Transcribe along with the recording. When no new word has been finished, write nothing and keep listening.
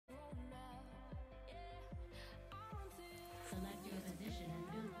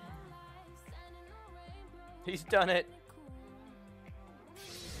He's done it.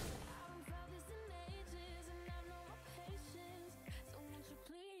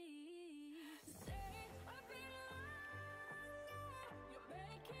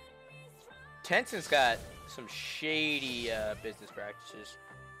 Tencent's got some shady business practices.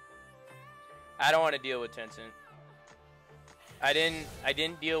 I don't want to deal with Tencent. I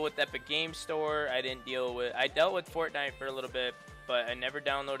didn't deal with Epic Game Store. I dealt with Fortnite for a little bit, but I never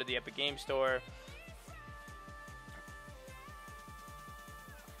downloaded the Epic Game Store.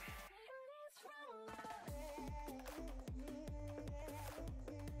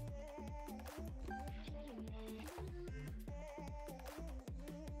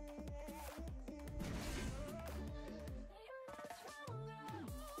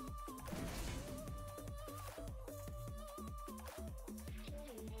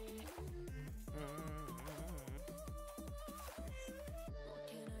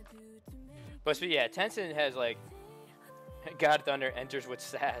 But yeah, Tencent has like God Thunder enters with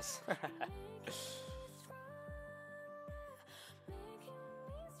sass.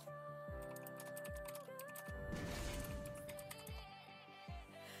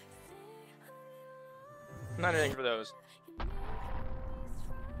 Not anything for those.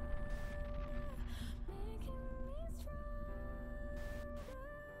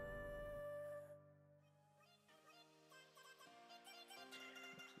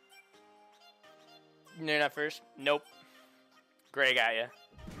 You're not first? Nope. Gray got ya.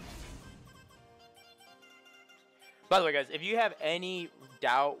 By the way, guys, if you have any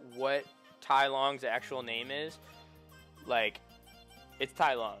doubt what Tai Lung's actual name is, like, it's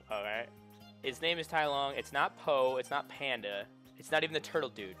Tai Lung, alright? His name is Tai Lung. It's not Po. It's not Panda. It's not even the turtle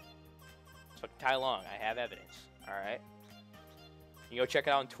dude. It's fucking Tai Lung. I have evidence, alright? You go check it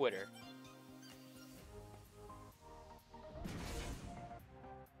out on Twitter.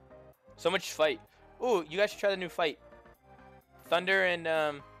 So much fight. Ooh, you guys should try the new fight. Thunder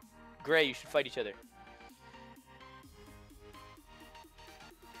and Gray, you should fight each other.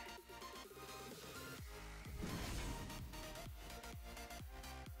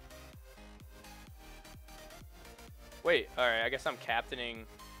 Wait, alright, I guess I'm captaining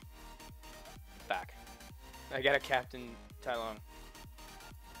back. I gotta captain Tai Lung.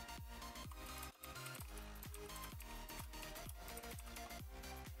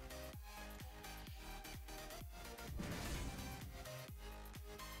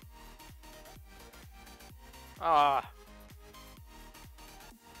 Ah,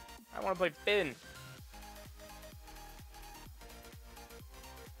 I want to play Finn.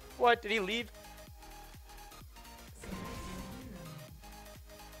 What? Did he leave?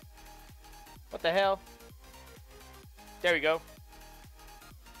 What the hell? There we go.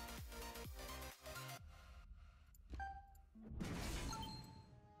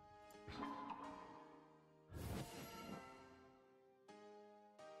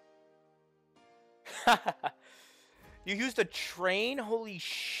 You used a train? Holy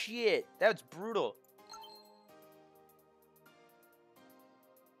shit. That's brutal.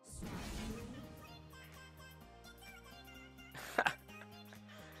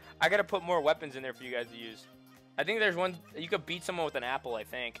 I gotta put more weapons in there for you guys to use. I think there's one... You could beat someone with an apple, I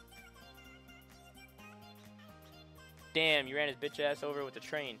think. Damn, you ran his bitch ass over with the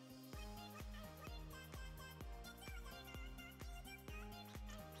train.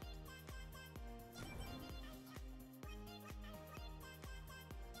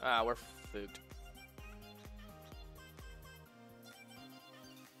 Ah, we're fooked.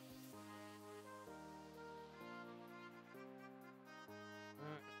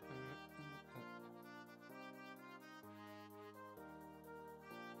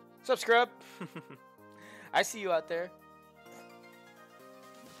 What's up, Scrub? I see you out there.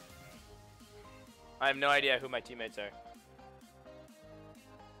 I have no idea who my teammates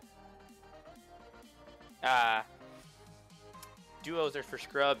are. Duos are for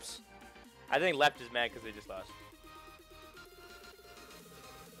scrubs. I think Left is mad because they just lost.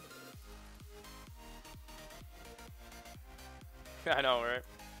 I know, right?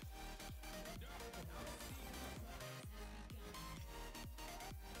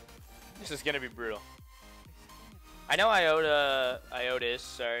 This is gonna be brutal. I know Iotis,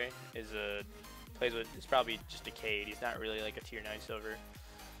 sorry, is probably just Decayed. He's not really like a tier 9 silver.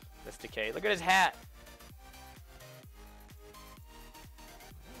 That's Decayed. Look at his hat.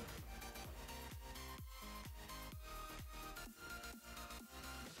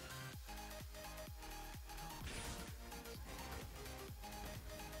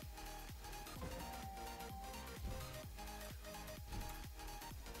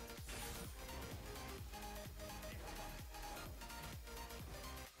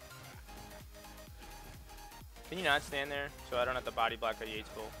 Can you not stand there so I don't have to body block the Yates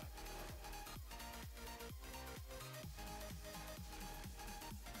goal?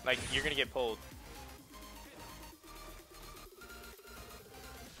 Like, you're gonna get pulled.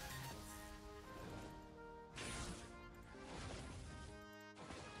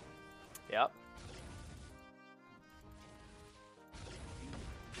 Yep.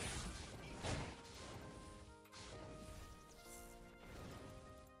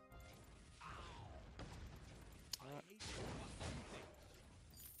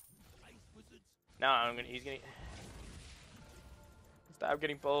 No, he's gonna stop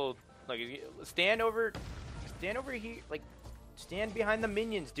getting pulled. Like, stand over here. Like, stand behind the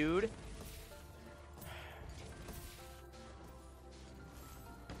minions, dude.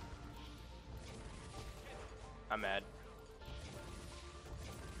 I'm mad.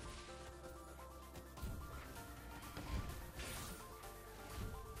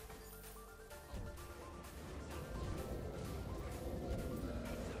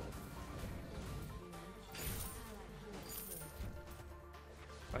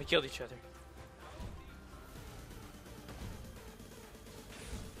 Oh, they killed each other.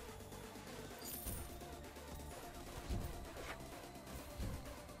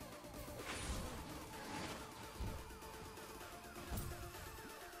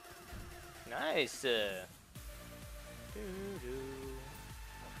 Nice.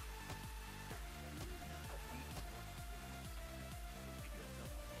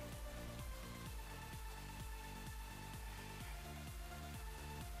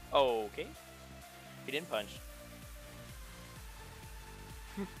 Okay. He didn't punch.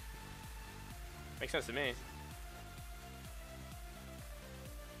 Makes sense to me.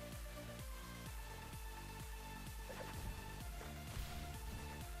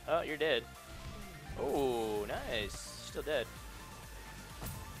 Oh, you're dead. Oh, nice. Still dead.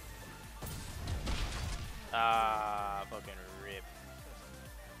 Ah, fucking rip.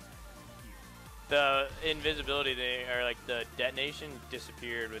 The invisibility thing, or like the detonation,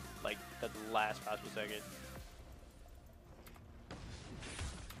 disappeared with like the last possible second.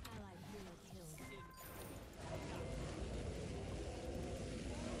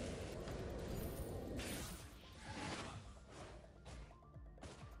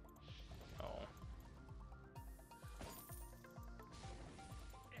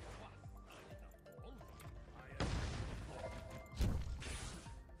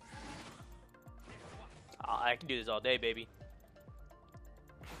 I can do this all day, baby.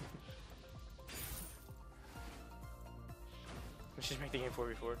 Let's just make the game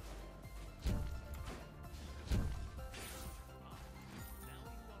 4v4.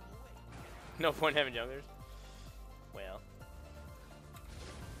 No point having junglers. Well.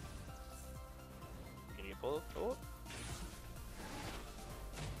 Can you pull? Oh.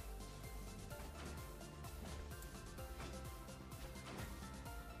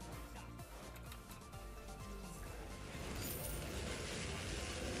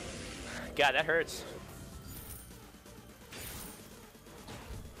 God, that hurts.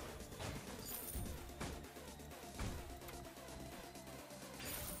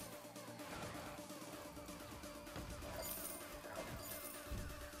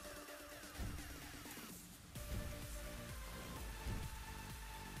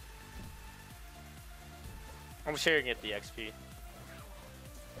 I'm sure you can get the XP.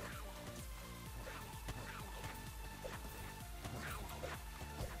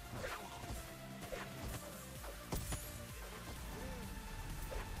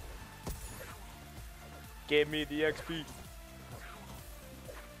 Give me the XP.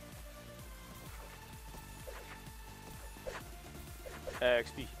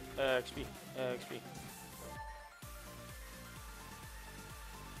 XP, XP, XP.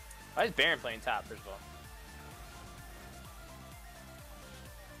 Why is Baron playing top, first of all?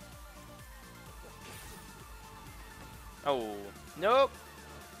 Oh, nope.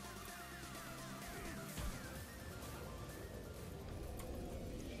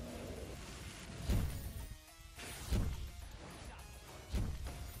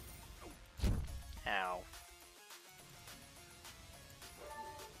 Ow.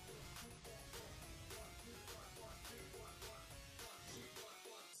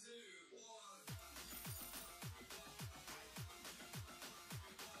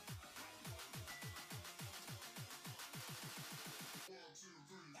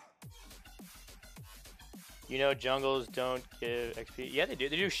 You know jungles don't give XP. Yeah, they do.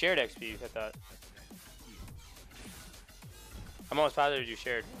 They do shared XP, I thought. I'm almost positive they do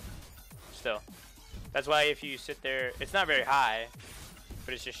shared. Still. That's why if you sit there, it's not very high,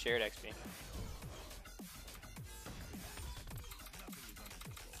 but it's just shared XP.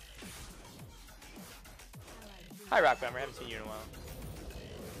 Hi, Rock Bomber. Haven't seen you in a while.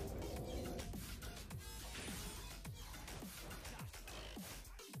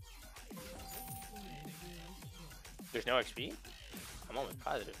 There's no XP? I'm almost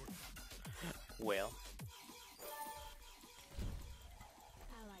positive. Well.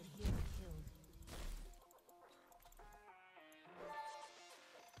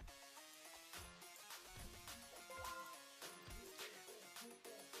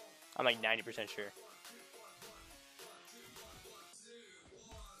 I'm like 90% sure.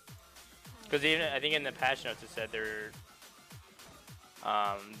 Because even I think in the patch notes it said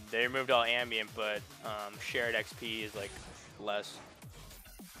they removed all ambient, but shared XP is like less.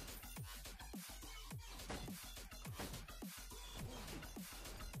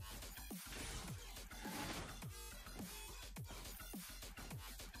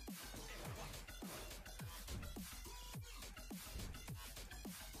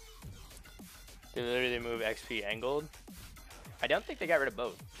 They literally move XP and gold. I don't think they got rid of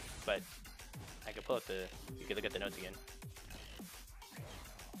both, but I could pull up the. You could look at the notes again.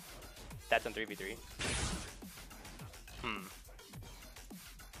 That's on 3v3.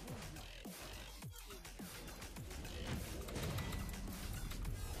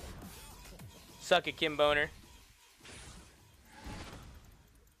 Suck it, Kim Boner.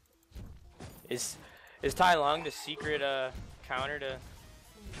 Is Tai Lung the secret counter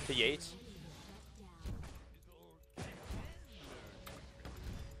to Yates?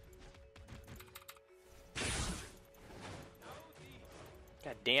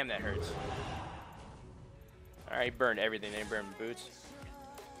 God damn, that hurts. Alright, he burned everything. They burned boots.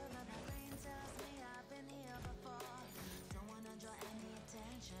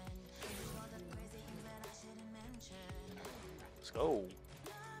 Let's go.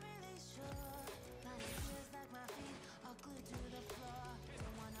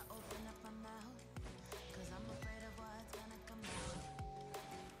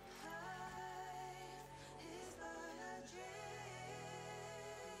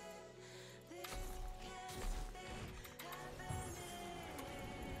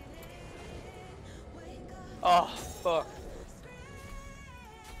 Oh, fuck.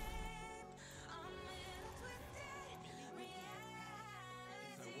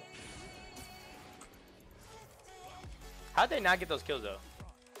 How'd they not get those kills, though?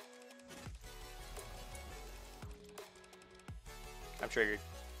 I'm triggered.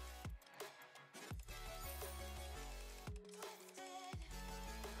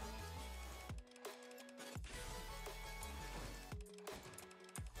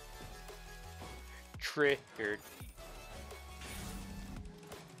 Triggered.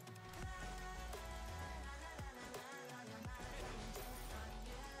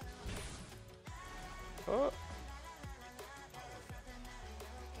 Oh.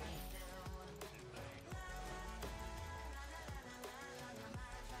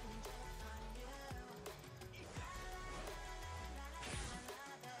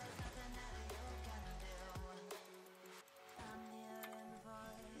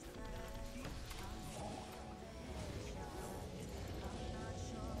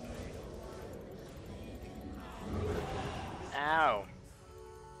 Ow.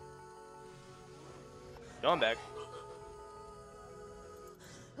 Going back.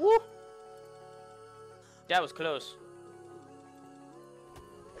 Woo! That was close.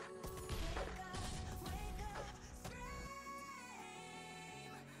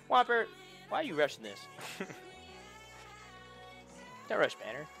 Whopper, why are you rushing this? Don't rush,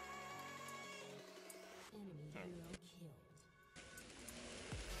 Banner.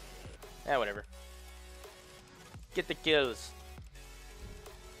 Yeah, whatever. Get the kills.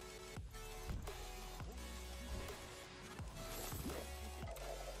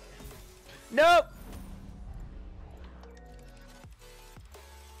 Nope.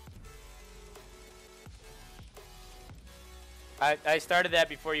 I started that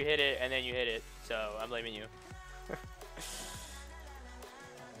before you hit it, and then you hit it, so I'm blaming you.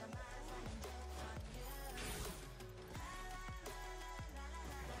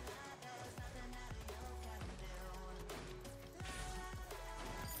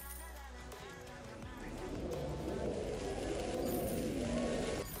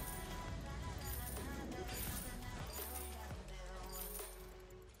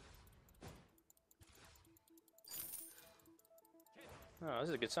 Oh, this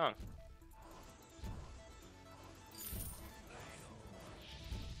is a good song.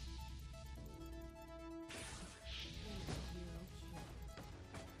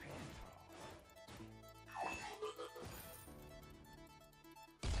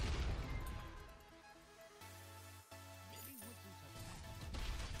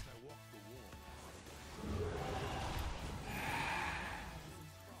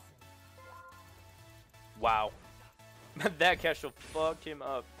 Wow. That Kestrel fucked him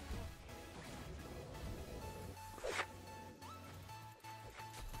up.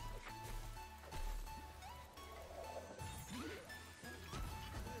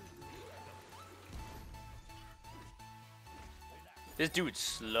 This dude's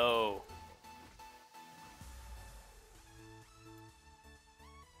slow.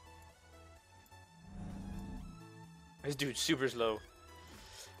 This dude's super slow.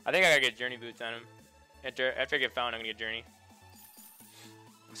 I think I gotta get Journey Boots on him. After I get Found, I'm gonna get Journey.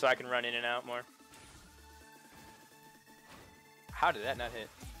 So I can run in and out more. How did that not hit?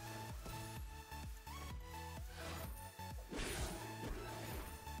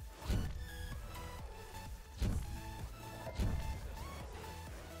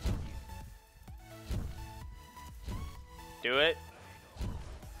 Do it.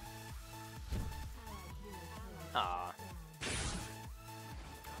 Ah.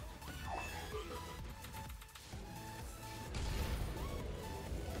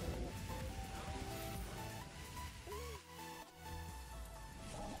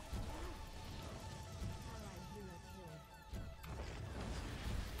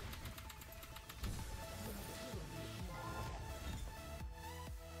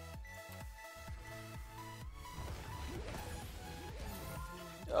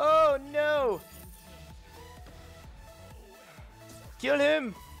 Oh no! Kill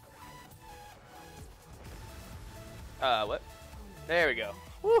him! What? There we go.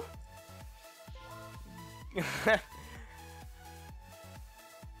 Woo!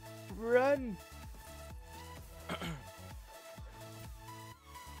 Run!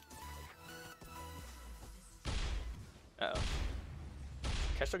 Uh-oh.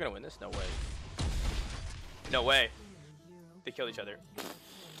 Kestrel gonna win this? No way. No way. They kill each other.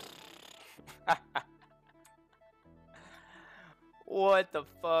 What the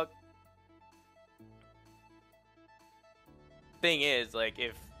fuck? Thing is, like,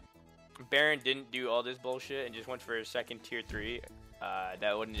 if Baron didn't do all this bullshit and just went for a second tier 3,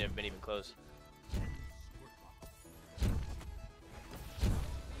 that wouldn't have been even close.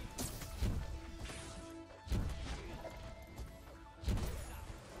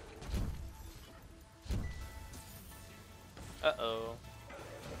 Uh-oh.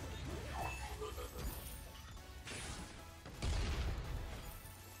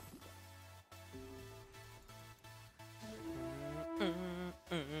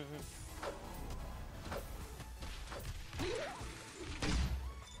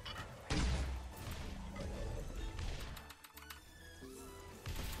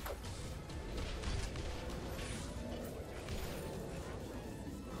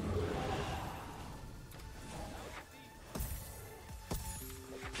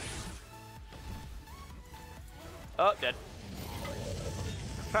 Oh, dead.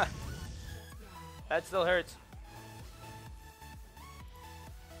 That still hurts.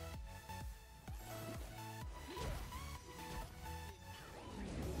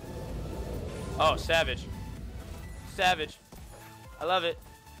 Oh, savage. Savage. I love it.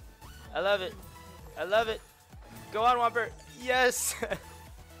 I love it. I love it. Go on, Whopper. Yes!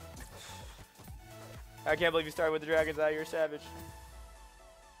 I can't believe you started with the Dragon's Eye. You're a savage.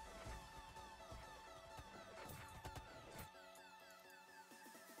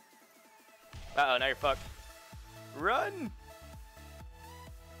 Uh-oh, now you're fucked. Run!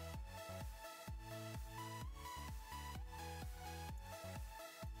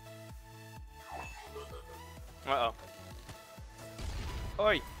 Uh-oh.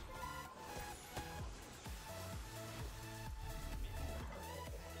 Oi!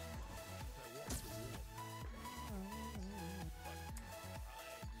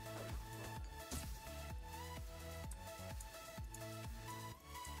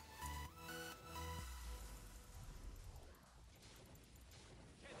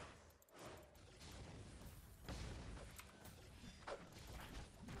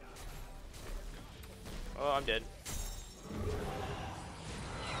 Oh, I'm dead.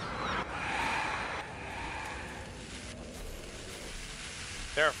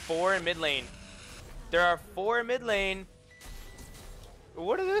 There are 4 in mid lane. There are 4 in mid lane.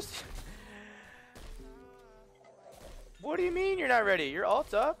 What is this? What do you mean you're not ready? Your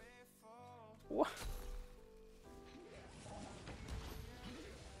ult's up? What?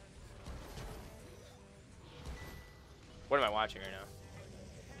 What am I watching right now?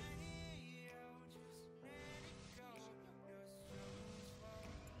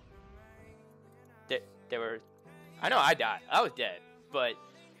 They were, I know I died. I was dead, but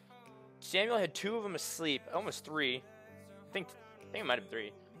Samuel had 2 of them asleep, almost 3. I think it might have been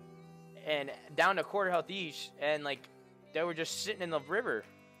 3, and down to quarter health each, and like they were just sitting in the river.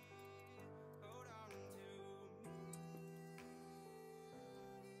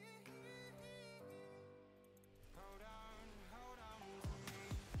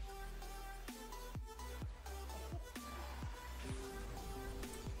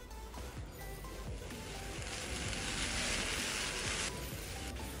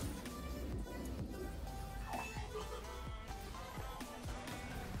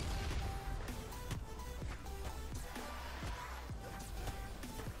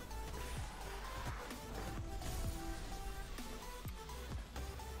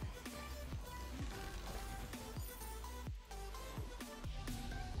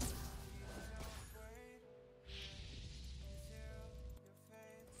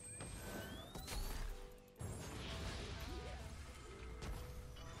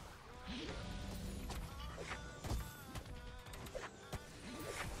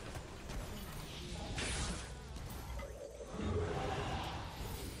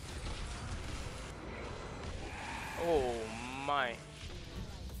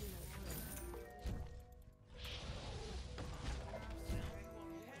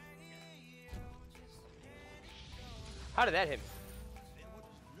 How did that hit me?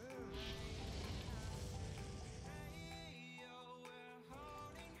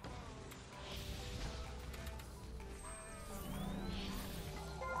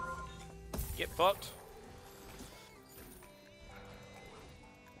 Get fucked.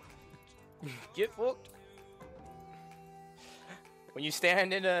 Get fucked. When you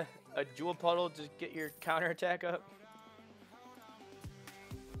stand in a jewel puddle to get your counterattack up.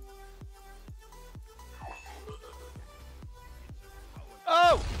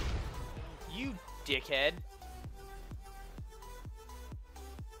 Oh! You dickhead.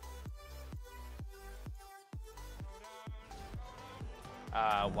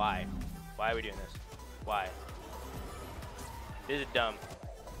 Why? Why are we doing this? Why? This is dumb.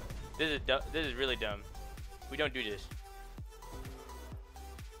 This is really dumb. We don't do this.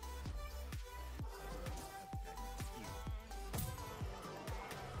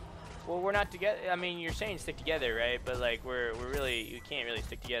 Well, we're not together. I mean, you're saying stick together, right? But like, we can't really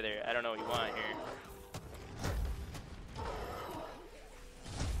stick together. I don't know what you want here.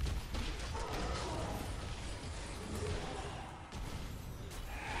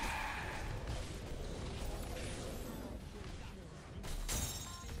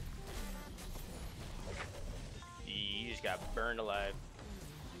 You just got burned alive.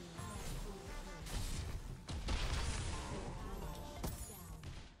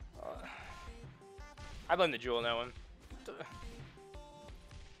 I blame the jewel on that one.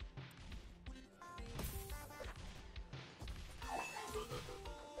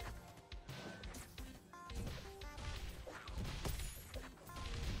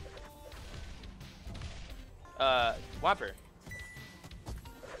 Whopper.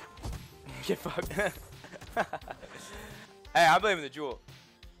 Get fucked. Hey, I blame the jewel.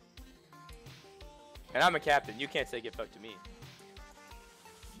 And I'm a captain. You can't say get fucked to me.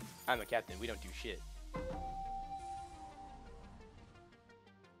 I'm a captain. We don't do shit.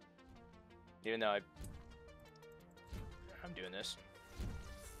 Even though I'm doing this.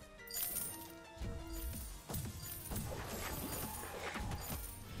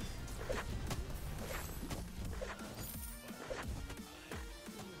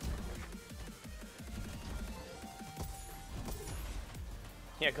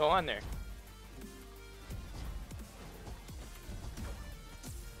 Yeah, go on there.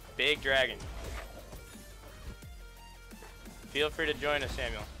 Big dragon. Feel free to join us,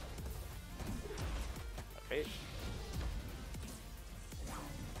 Samuel. Okay.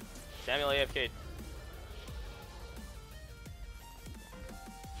 Samuel AFK'd.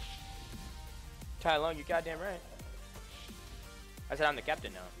 Tai Lung, you goddamn right. I said I'm the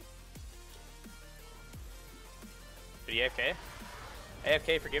captain now. Did he AFK?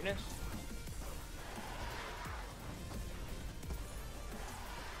 AFK forgiveness?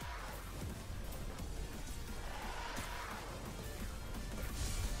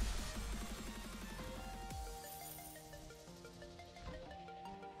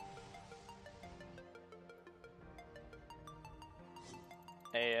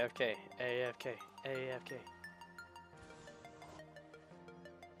 AFK, AFK, AFK.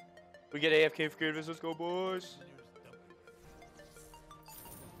 We get AFK forgiveness, let's go boys.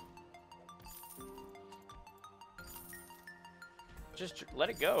 Just let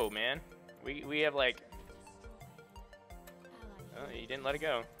it go, man. We have like... Oh, you didn't let it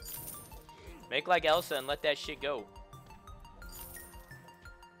go. Make like Elsa and let that shit go.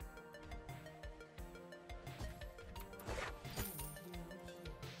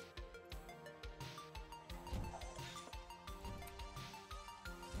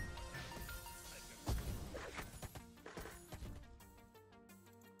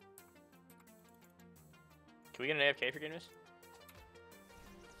 Can we get an AFK forgiveness?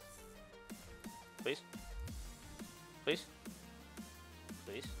 Please? Please?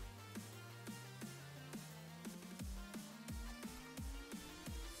 Please?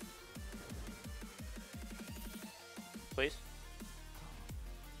 Please?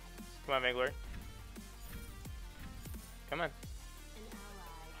 Come on, Vangler. Come on.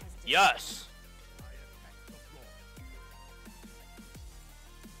 Yes!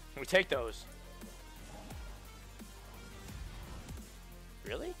 We take those.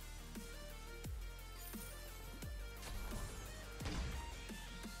 Really?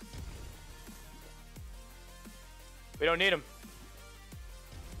 We don't need him.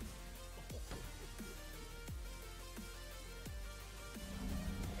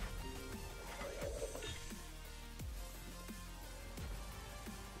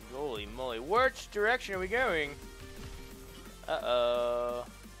 Holy moly. Which direction are we going? Uh-oh.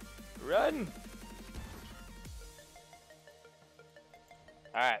 Run!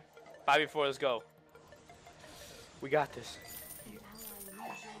 Alright. 5v4, let's go. We got this.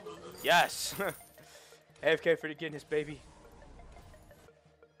 Yes! AFK for the goodness, baby.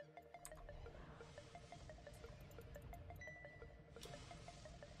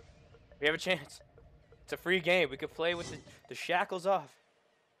 We have a chance. It's a free game. We could play with the shackles off.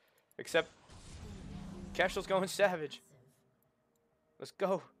 Except Keshel's going savage. Let's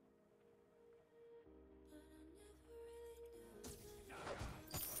go.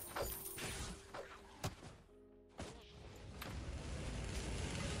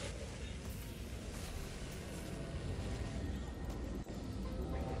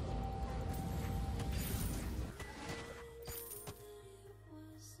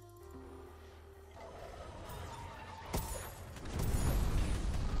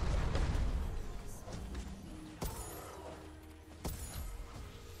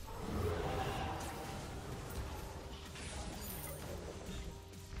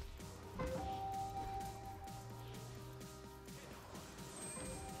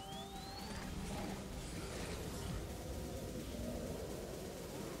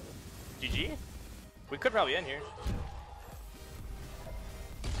 GG? We could probably end here.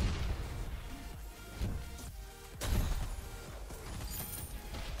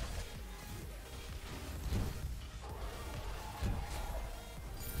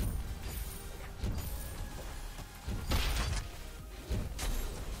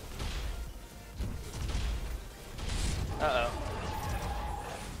 Uh-oh.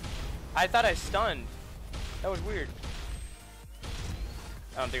 I thought I stunned. That was weird.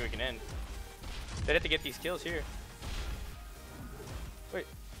 I don't think we can end. They'd have to get these kills here. Wait.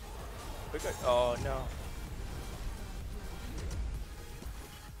 We could. Oh no.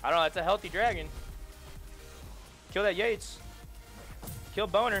 I don't know. That's a healthy dragon. Kill that Yates. Kill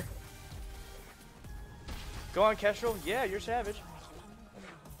Boner. Go on, Kestrel. Yeah, you're savage.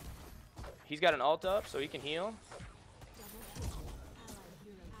 He's got an ult up, so he can heal.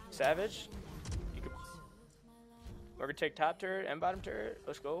 Savage. You could. We're gonna take top turret and bottom turret.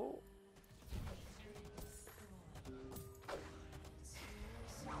 Let's go.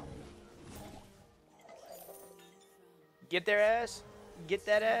 Get their ass. Get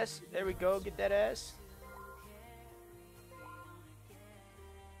that ass. There we go. Get that ass.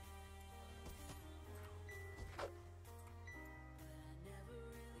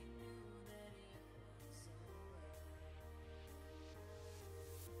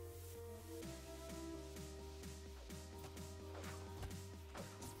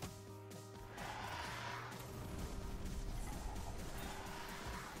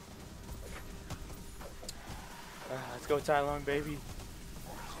 Let's go Tai Lung, baby.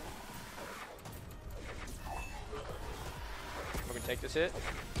 We're gonna take this hit.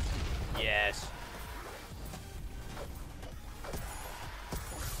 Yes.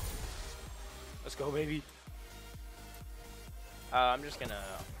 Let's go, baby. I'm just gonna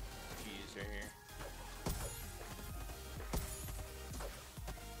fuse right here.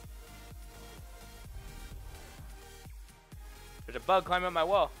 There's a bug climbing up my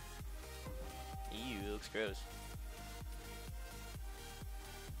wall. Ew, it looks gross.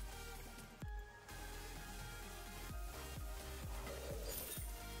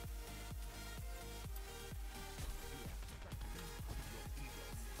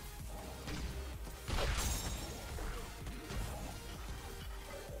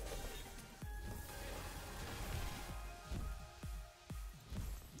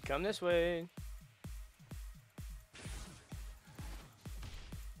 Come this way.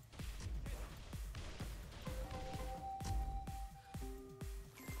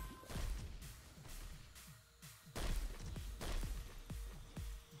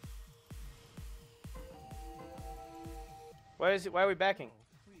 Why is it? Why are we backing?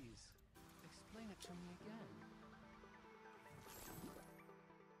 Please, explain it to me again.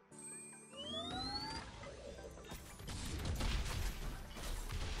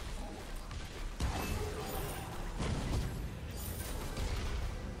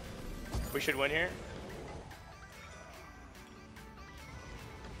 We should win here.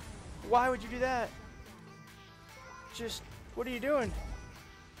 Why would you do that? Just, what are you doing?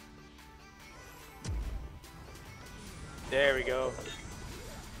 There we go.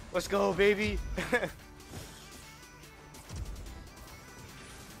 Let's go, baby.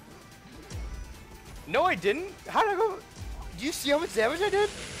 No, I didn't. How did I go? Do you see how much damage I did?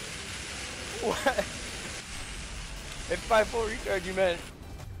 What? If by full recharge you meant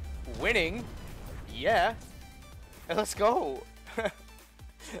winning, yeah. Let's go.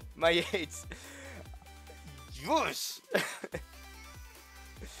 My Yates. Yes.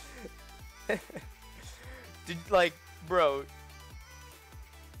 Did like, bro.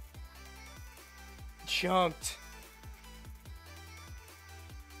 Chunked.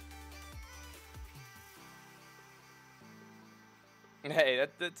 Hey,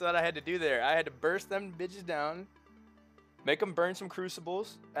 that's what I had to do there. I had to burst them bitches down, make them burn some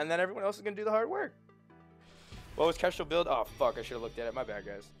crucibles, and then everyone else is gonna do the hard work. What was Kestrel build? Oh fuck, I should have looked at it. My bad,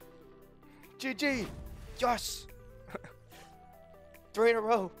 guys. GG! Yes! 3 in a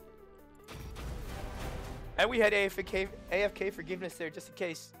row. And we had AFK forgiveness there just in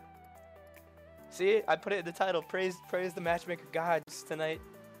case. See, I put it in the title. Praise the matchmaker gods tonight.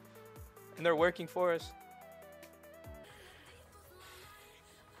 And they're working for us.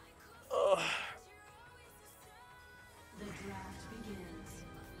 Ugh. The draft begins.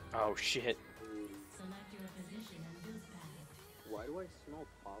 Oh shit. Select your position and build pattern. Why do I smell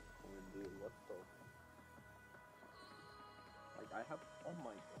popcorn, dude? What the? Like, I have. Oh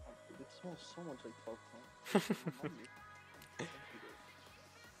my god, dude, it smells so much like popcorn.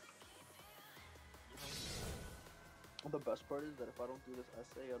 The best part is that if I don't do this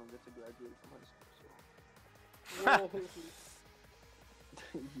essay, I don't get to graduate from high school.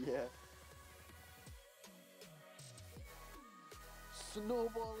 So. Yeah.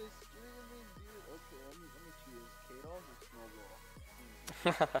 Snowball is streaming, dude. Okay, let me choose K-Dog or Snowball.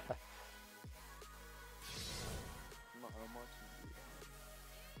 I'm watching you.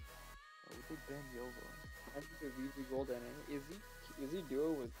 Oh, we did Ben Yova. I think the VZ Gold and is he duo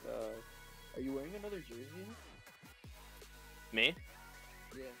with are you wearing another jersey? Me?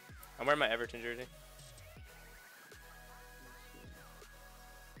 Yeah. I'm wearing my Everton jersey.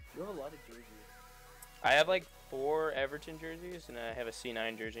 You have a lot of jerseys. I have like 4 Everton jerseys and I have a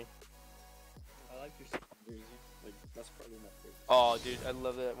C9 jersey. I like your jersey. Like, that's probably my favorite. Oh, dude, I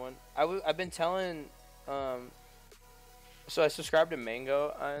love that one. I've been telling, so I subscribed to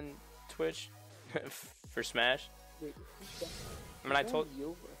Mango on Twitch for Smash. Wait, I mean,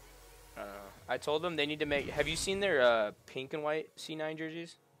 I told them they need to make. Have you seen their pink and white C9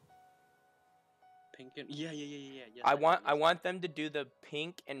 jerseys? Pink and yeah. Yes, I want them to do the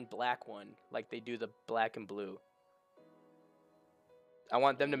pink and black one like they do the black and blue. I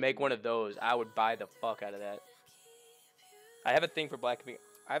want them to make one of those. I would buy the fuck out of that. I have a thing for black and pink.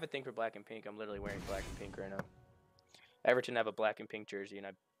 I have a thing for black and pink. I'm literally wearing black and pink right now. Everton have a black and pink jersey, and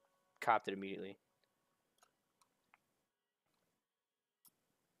I copped it immediately.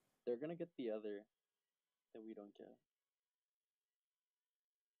 They're gonna get the other that we don't get.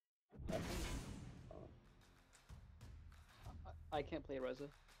 I think, I can't play Reza.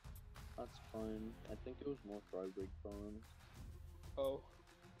 that's fine. I think it was more for our big phones. Oh.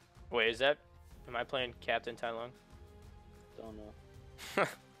 Wait, is that? Am I playing Captain Tai Lung? Don't know.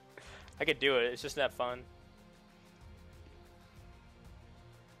 I could do it. It's just that fun.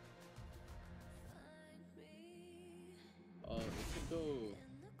 We could go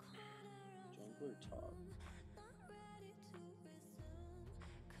jungler top.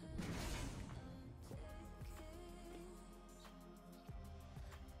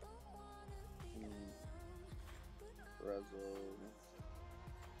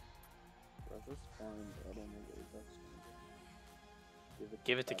 Rezo's fine, but I don't know what that's gonna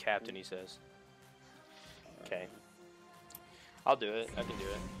Give it to Captain, he says. Okay. I'll do it. I can do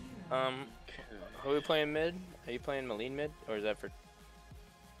it. Who are we playing mid? Are you playing Maline mid? Or is that for...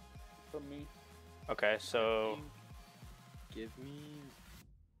 From me. Okay, so... Give me...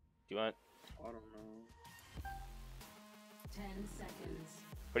 Do you want... I don't know. 10 seconds.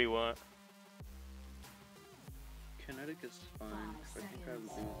 What do you want? Kinetic is fine. I think I would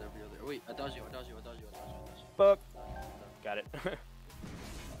use every other... Wait, Adagio. Fuck. Got it.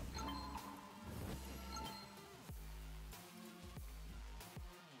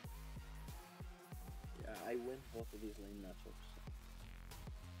 Yeah, I win both of these lane matchups.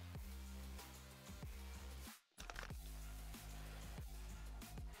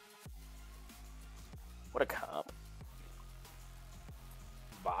 What a comp.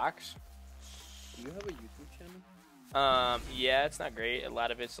 Box? Do you have a YouTube channel? Yeah, it's not great. A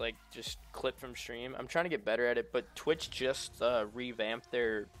lot of it's like just clip from stream. I'm trying to get better at it, but Twitch just revamped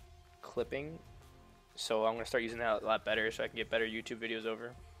their clipping, so I'm gonna start using that a lot better so I can get better YouTube videos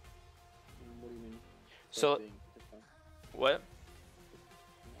over. What do you mean? So, Clipping, different. what?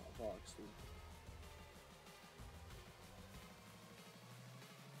 No, box, dude.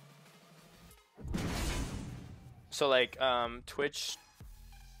 So like Twitch,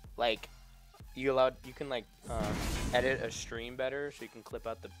 like you can like edit a stream better, so you can clip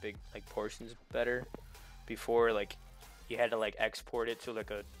out the big like portions better. Before, like you had to like export it to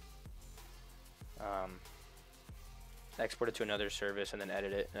like a export it to another service and then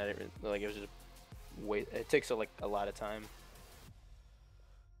edit it. And like it was just it takes like a lot of time.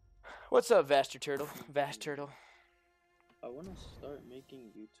 What's up, Vaster Turtle? Vast Turtle. I want to start making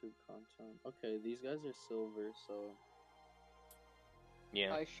YouTube content. Okay, these guys are silver, so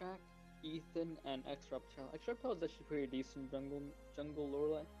Yeah. Ishak, Ethan, and X-Reptile. X-Reptile is actually pretty decent jungle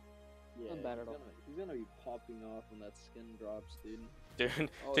Lorelei. Yeah, Not bad at all. he's gonna be popping off when that skin drops, dude. Dude,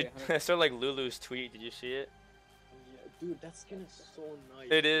 Oh, did, yeah, that's sort of like Lulu's tweet. Did you see it? Yeah, dude, that skin is so nice.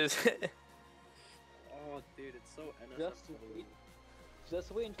 It is. Oh, dude, it's so Just wait.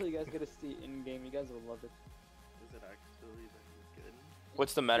 Just wait until you guys get to see it in game. You guys will love it. Is it actually that good?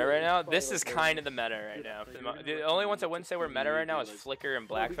 What's the meta Yeah, right it's now? probably This is like kind of the Lulu's. meta right now. So The you're mo- gonna The only ones I recommend wouldn't say were to meta right now me, is like- Flicker and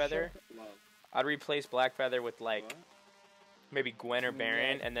Holy Blackfeather. shit. Love. I'd replace Blackfeather with like What? maybe Gwen or I mean,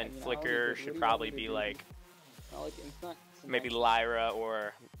 Baron, yeah, and then I mean, I Flicker already- should what do you probably want me be to do? like Not like it's not. maybe semantic. Lyra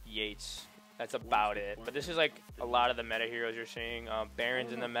or Yates. That's about it. But this is like a lot of the meta heroes you're seeing.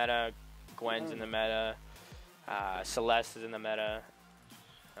 Baron's in the meta, Gwen's in the meta, Celeste is in the meta.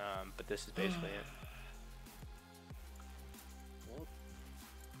 But this is basically it. Well,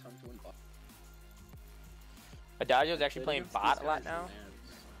 time to win bot. Adagio's actually Played playing against bot this a lot guy's now. Lance.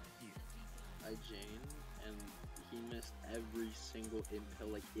 I Jane, and he missed every single impel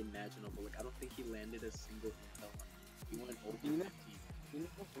like imaginable. Like I don't think he landed a single impel on me. He went over Do you know-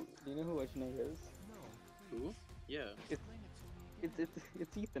 15. Do you know who Ashna is? Who? Yeah.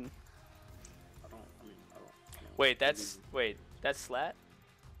 It's Ethan. I don't know. Wait, that's Slat.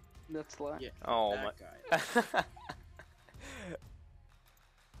 That's like. Yeah. Oh that my. guy.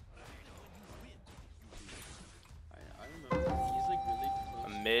 I remember. He's like really close.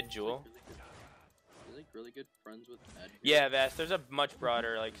 A mid Jewel. He's like really good friends with Ed. Yeah, Vast. There's a much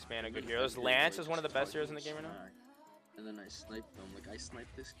broader like span of good heroes. Lance is one of the best heroes in the game right now. And then I sniped him. Like I snipe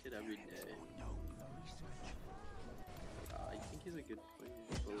this kid every day. I think he's a good player,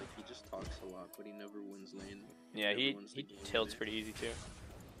 but like he just talks a lot, but he never wins lane. Yeah, never he wins the he game, tilts dude. pretty easy too.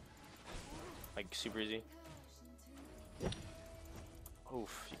 Like super easy.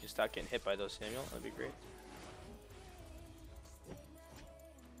 Oof, you can stop getting hit by those, Samuel. That'd be great.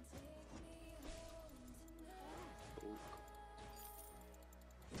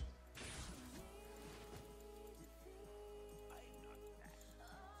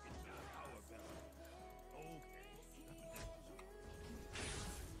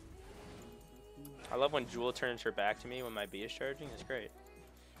 I love when Jewel turns her back to me when my B is charging. It's great.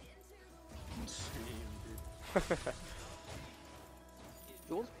 Same, dude.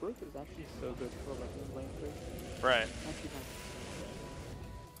 Joel's perk is actually so good for like lane trade. Right. Actually,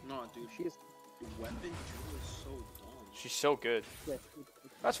 No, dude, she is. the weapon Jewel is so dumb. She's so good. Yeah.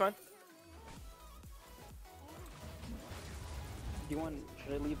 That's fine. Do you want?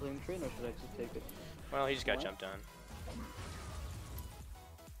 Should I leave lane trade or should I just take it? Well, he just got What? jumped on.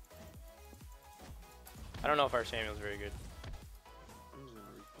 I don't know if our Samuel's very good. I'm just gonna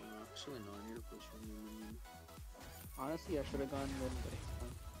recall. Actually, no, I need to push one more. Honestly, I should have gone mid, but it's fine.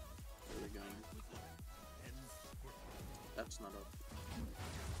 There we go. That's not up.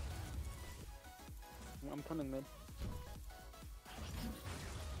 I'm coming mid.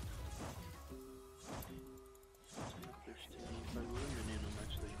 If I lose a minion, I'm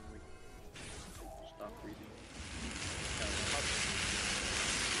actually gonna like stop reading.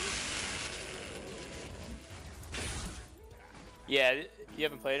 Yeah, you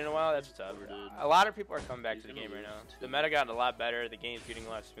haven't played in a while? That's what's up. A lot of people are coming back to the game right now. The meta got a lot better. The game's getting a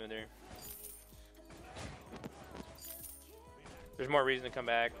lot smoother. There's more reason to come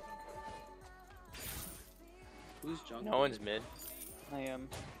back. Who's jungle? No one's mid. I am.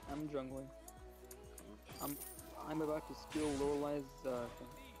 I'm jungling. I'm about to steal Lorelei's thing.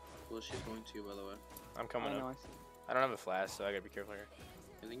 Well, she's going to, by the way. I'm coming I know. up. I see. I don't have a flash, so I gotta be careful here.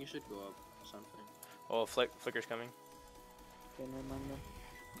 I think you should go up something. Oh, Flicker's coming. Okay, never mind then.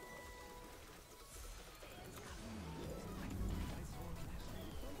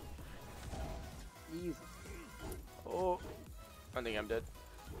 Easy. Oh, I think I'm dead.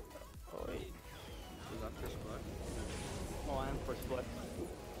 Oh wait. Is that first blood? Oh, I am first blood.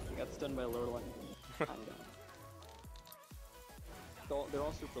 I got stunned by Lorelei. They're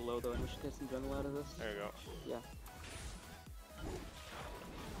all super low though, and we should get some jungle out of this. There you go. Yeah.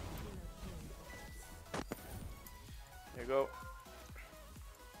 There you go.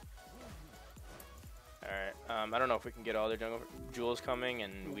 Alright, I don't know if we can get all their jungle. Jewel's coming,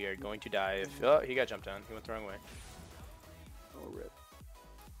 and we are going to die if... Oh, he got jumped on. He went the wrong way. Oh, rip.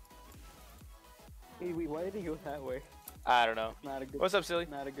 Hey, wait, why did he go that way? I don't know. Not a good. What's up, silly?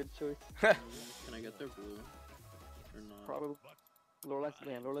 Not a good choice. Can I get their blue? Or not? Probably. Lorelai's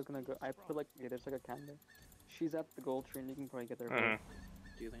gonna go. I feel like there's like a cam there. She's at the gold tree, and you can probably get there. Mhm.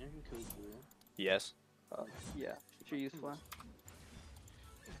 Do you think I can kill blue? Yes. Yeah. She used flash.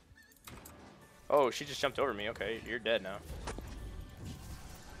 Oh, she just jumped over me. Okay, you're dead now.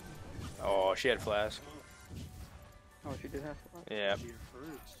 Oh, she had flask. Oh, she did have. Yeah. She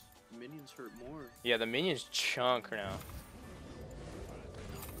hurts. Minions hurt more. Yeah, the minions chunk now.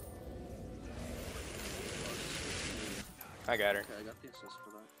 I got her. Okay, I got the assist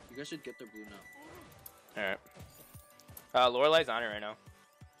for that. You guys should get their blue now. Alright. Lorelai's on it right now.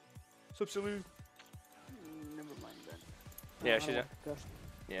 Sup, silly? Never mind then. Yeah, I she's don't on. want this.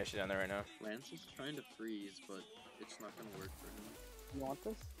 Yeah, she's on there right now. Lance is trying to freeze, but it's not gonna work for him. You want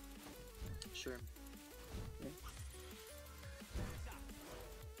this? Sure.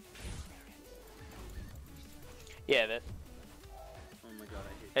 Yeah, that. Oh my god, I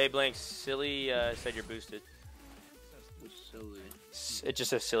hate Hey, Blank, silly said you're boosted. this. Silly. It just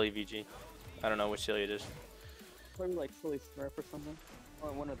says silly VG. I don't know which silly it is. Probably like silly Smurf or something.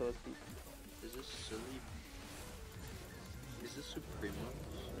 Or one of those people. Is this silly? Is this Supremo?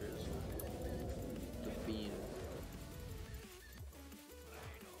 Or is it the bean?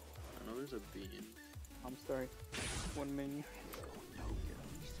 I know there's a bean. I'm sorry. 1 minion.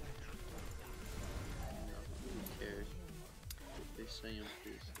 Who cares? If they say I'm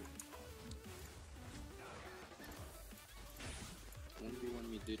boosted. 1v1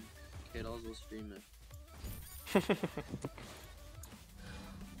 me, dude. Okay, I'll go stream it.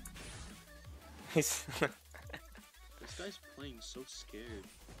 He's This guy's playing so scared.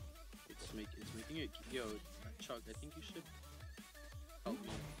 It's making it. Yo, Chuck, I think you should help me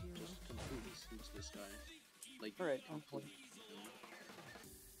just completely sneak this guy. Like, Alright, I'm playing.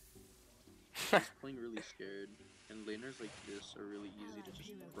 He's playing really scared, and laners like this are really easy to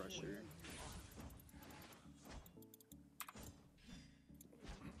just pressure.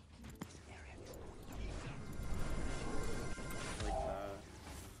 Like that.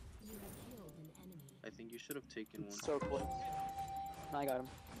 I think you should have taken one. So close. I got him.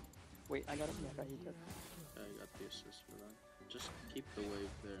 Wait, I got him? Yeah, I got you. Yeah, I got the assist for that. Just keep the wave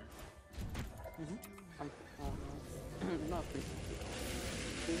there. I'm not free.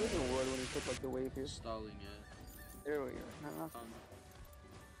 This doesn't work when you put like the wave here. Stalling it. There we go. No.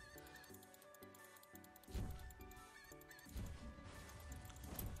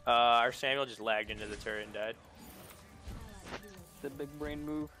 Our Samuel just lagged into the turret and died. The big brain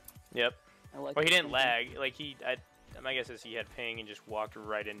move. Yep. I like Well, he it. didn't lag. Like my guess is he had ping and just walked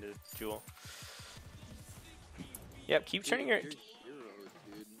right into Jewel. Yep. Keep turning your. You're a hero,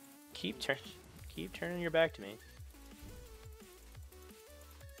 dude. Keep turning your back to me.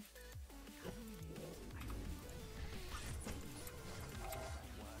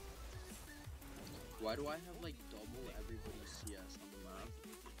 Why do I have like double everybody's CS on the map?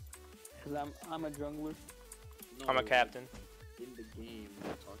 Cause I'm a jungler. No, I'm a like, captain. in the game,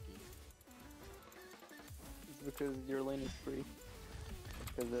 we're talking. It's because your lane is free.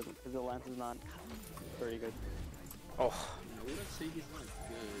 Because the lance is not very good. Oh. I wouldn't say he's not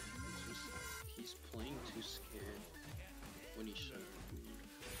good. It's just he's playing too scared when he shouldn't.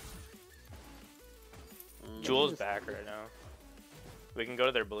 Jewel's back right now. We can go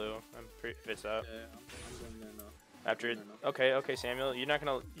to their blue. If it's up. Yeah, I'm going there now. After I'm it. going there now. Okay, Samuel. You're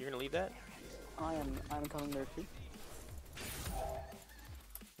gonna leave that? I'm coming there too.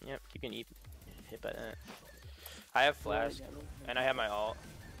 Yep. Keep getting hit by that. I have flask and I have my ult.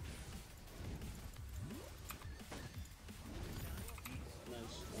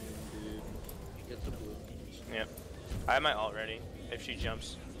 Nice dude. Get the blue. Yep. I have my ult ready. If she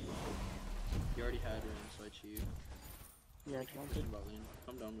jumps. You already had her in, so I cheat. Yeah, I Push can. bot lane.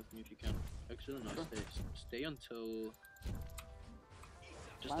 Come down with me if you can. Actually, no, stay until.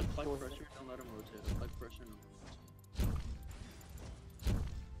 Just Lance apply goes pressure, don't let him rotate. Apply pressure, and don't rotate.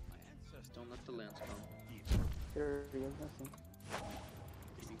 Don't let the lance come. There he is, nothing.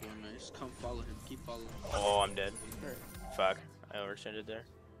 Keep going nice. Come follow him. Keep following. Oh, I'm dead. Sure. Fuck. I overextended there.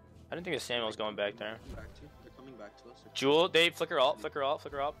 I didn't think the Samuel's going back there. They're coming back to us. Jewel, they flicker ult.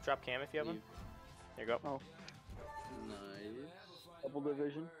 Drop cam if you have them. There you go. Oh, Nice. double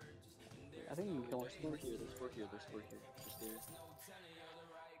division. I think you can kill There's him. four here. There's four here. Just there.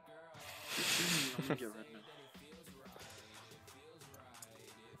 I'm gonna get red now.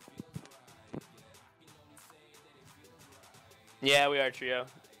 Yeah, we are trio.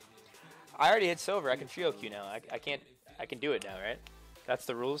 I already hit silver. I can trio queue now. I can do it now, right? That's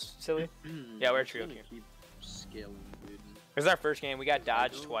the rules, silly. Yeah, we're I'm trio gonna queue. keep scaling, dude. This is our first game. We got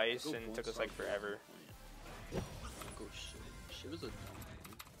dodged Go- twice go and it took us one like side forever. point. Go shit. Shit was a dumb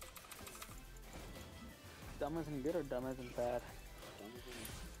thing. Dumb isn't good or dumb isn't bad. Dumb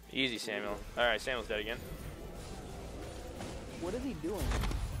thing. Easy, Samuel. All right, Samuel's dead again. What is he doing?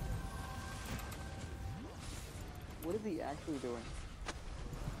 What is he actually doing?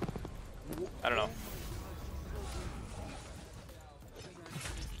 I don't know.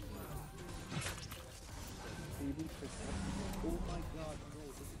 He being protected. Oh my god, bro,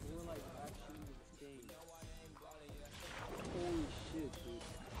 this Lorelai is actually insane. Holy shit, dude.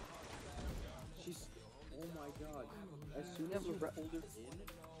 She's. Oh my god. As soon as you hold her in.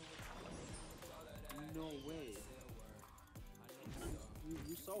 No way.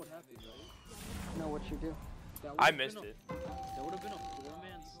 You saw what happened, right? No, what you do? I missed it. That would have been a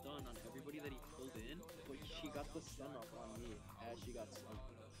 4-man stun on everybody that he pulled in, but she got the stun off on me as she got stunned.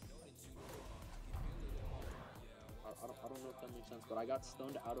 I don't know if that makes sense, but I got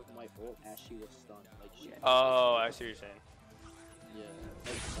stunned out of my ult as she was stunned. Like she. Oh, I see what you're saying. Yeah,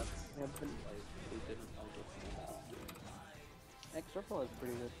 that's like they didn't like it. X Circle is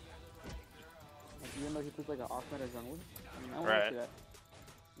pretty good. Like, even though he plays like an Ahmed or jungler. I mean, I want Right. to see that.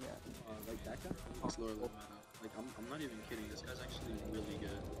 Yeah. Like that guy? He's Lorelai meta. Like I'm not even kidding. This guy's actually really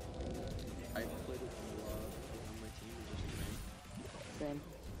good. I played with him a lot on my team and just playing. Same.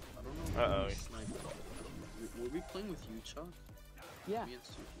 I don't know. Uh-oh. Were we playing with you, Chuck? Yeah. Me and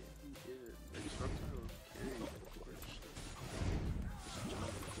Suki. Yeah. I disrupted her. Carry, of course.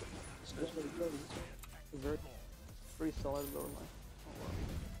 This guy's pretty good. Very, pretty solid lower line.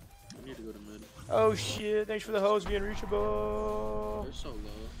 I need to go to mid. Oh shit! Thanks for the hose being reachable. They're so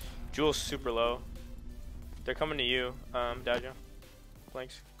low. Jules super low. They're coming to you, Dajo.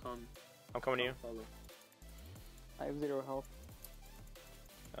 Thanks. Come. I'm coming to you. Follow. I have 0 health.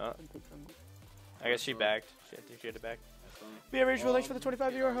 Oh, Can take jungle. I guess she backed. I think she had to back. Come. Being reachable. Thanks for the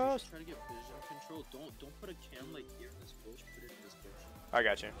 25 viewer yeah, host. Try to get vision control. Don't put a cam like here in this bush. Put it in this bush. I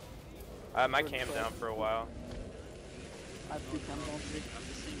got you. My cam's down for a while. I have 2 cams on. I'm just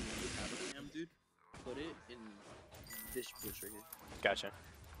saying, when you have a cam, dude, put it in this bush right here. Gotcha.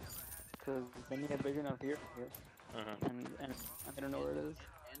 Because then you have vision out here, and I don't know where it is.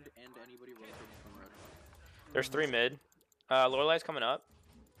 And anybody rotating from red. There's 3 mid. Lorelai's coming up.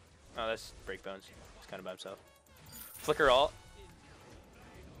 Oh, that's Breakbones. He's kind of by himself. Flicker ult.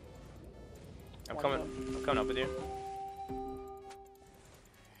 I'm coming up with you.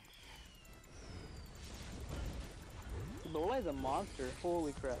 Lorelai's a monster.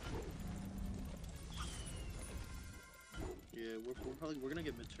 Holy crap. Yeah, we're gonna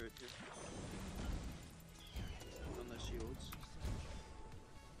get mid turret here. Unless she ults.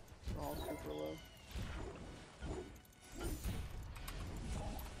 They're all super low.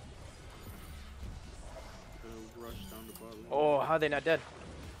 Gonna rush down the bottom. Oh, how are they not dead?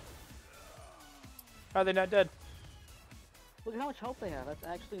 How are they not dead? Look at how much health they have. That's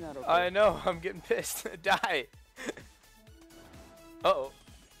actually not okay. I know. I'm getting pissed. Die. Uh-oh.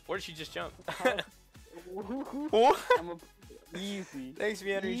 Where did she just jump? What? I'm easy. Thanks,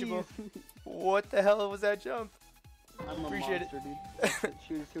 me unreachable. Easy. What the hell was that jump? I'm a Appreciate monster, dude.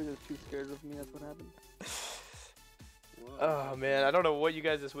 She was just too scared of me. That's what happened. Oh man, I don't know what you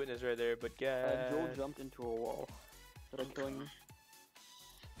guys just witnessed right there, but Joel jumped into a wall. Instead of killing me.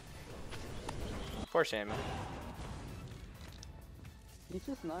 Poor Sammy. He's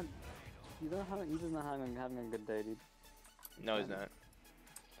just not. He's just not having a good day, dude. No, he's not.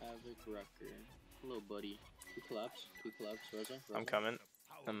 Avid Rucker. Hello, buddy. Who collapsed? Reza? I'm coming.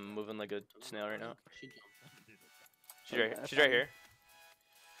 I'm moving like a snail right now. She jumped. She's right here. She's right here.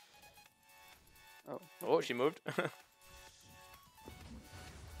 Oh. Oh, she moved. There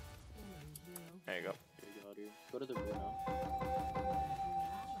you go. Here you go, out here. Go to the rear now.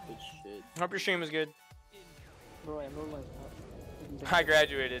 Good shit. Hope your stream is good. Bro, I'm Lorelai's not. I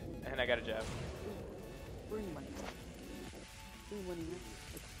graduated and I got a job. Free money. Free money.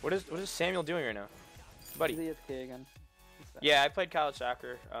 What is Samuel doing right now, buddy? He's AFK again. Yeah, I played college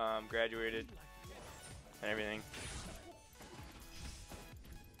soccer. Graduated and everything.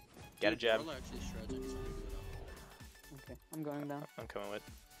 Got a job. Okay, I'm going down. I'm coming with.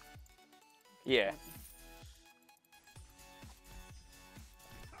 Yeah.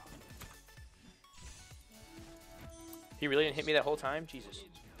 He really didn't hit me that whole time? Jesus.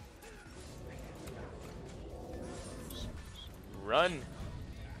 Run.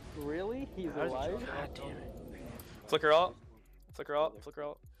 Really? He's How does it alive? jump? God damn it. Flicker ult. Flicker ult. Flicker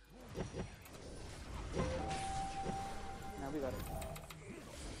ult. Now we got it.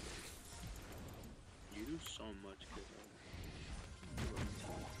 You do so much good.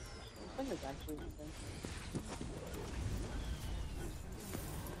 I think it's actually insane.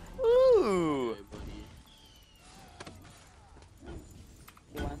 Ooh. Hey, buddy.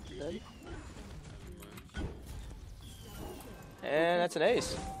 The lance is dead. And that's an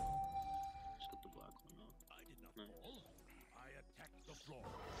ace. Just got the black one now. Nice.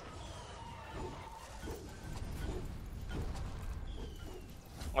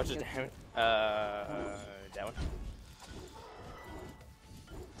 Watch this down. That one.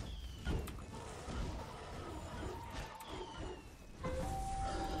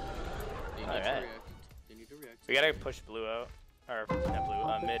 Alright. They need to react. We gotta push blue out. Or,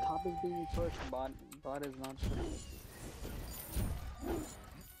 not blue, mid. Top is being pushed, bot is not pushed.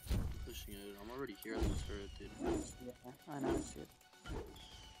 Pushing it. I'm already here at the turret, dude. Yeah, I know, I see it.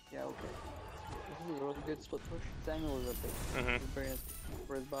 Yeah, okay. This is a really good split push. Samuel is up there. He's very nice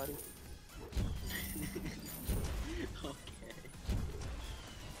for his body. Okay.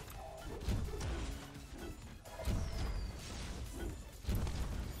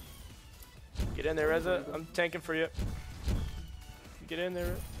 Get in there, Reza. I'm tanking for you. Get in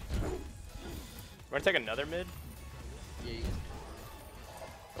there. We're gonna take another mid. Yeah, you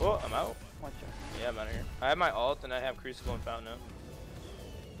Oh, I'm out. Watch out. Yeah, I'm out of here. I have my ult and I have Crucible and Fountain up.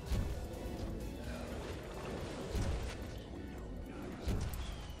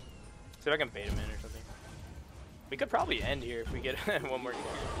 See if I can bait him in or something. We could probably end here if we get one more kill.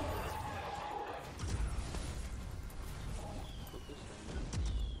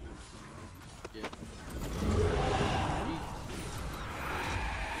 Yeah.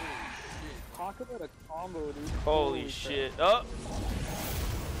 Talk about a combo, dude. Holy shit. Oh!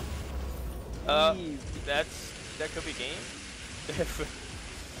 That could be game.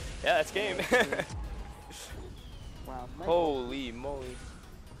 Yeah, that's game. Wow. Nice. Holy moly.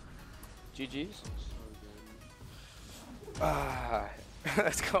 GG's. Ah,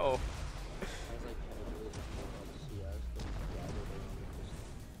 let's go.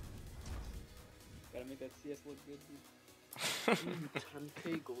 Gotta make that CS look good, dude.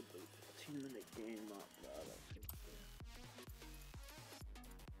 10k gold, 15-minute game, not bad.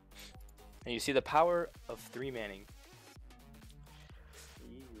 And you see the power of 3-manning.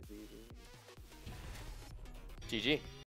 GG.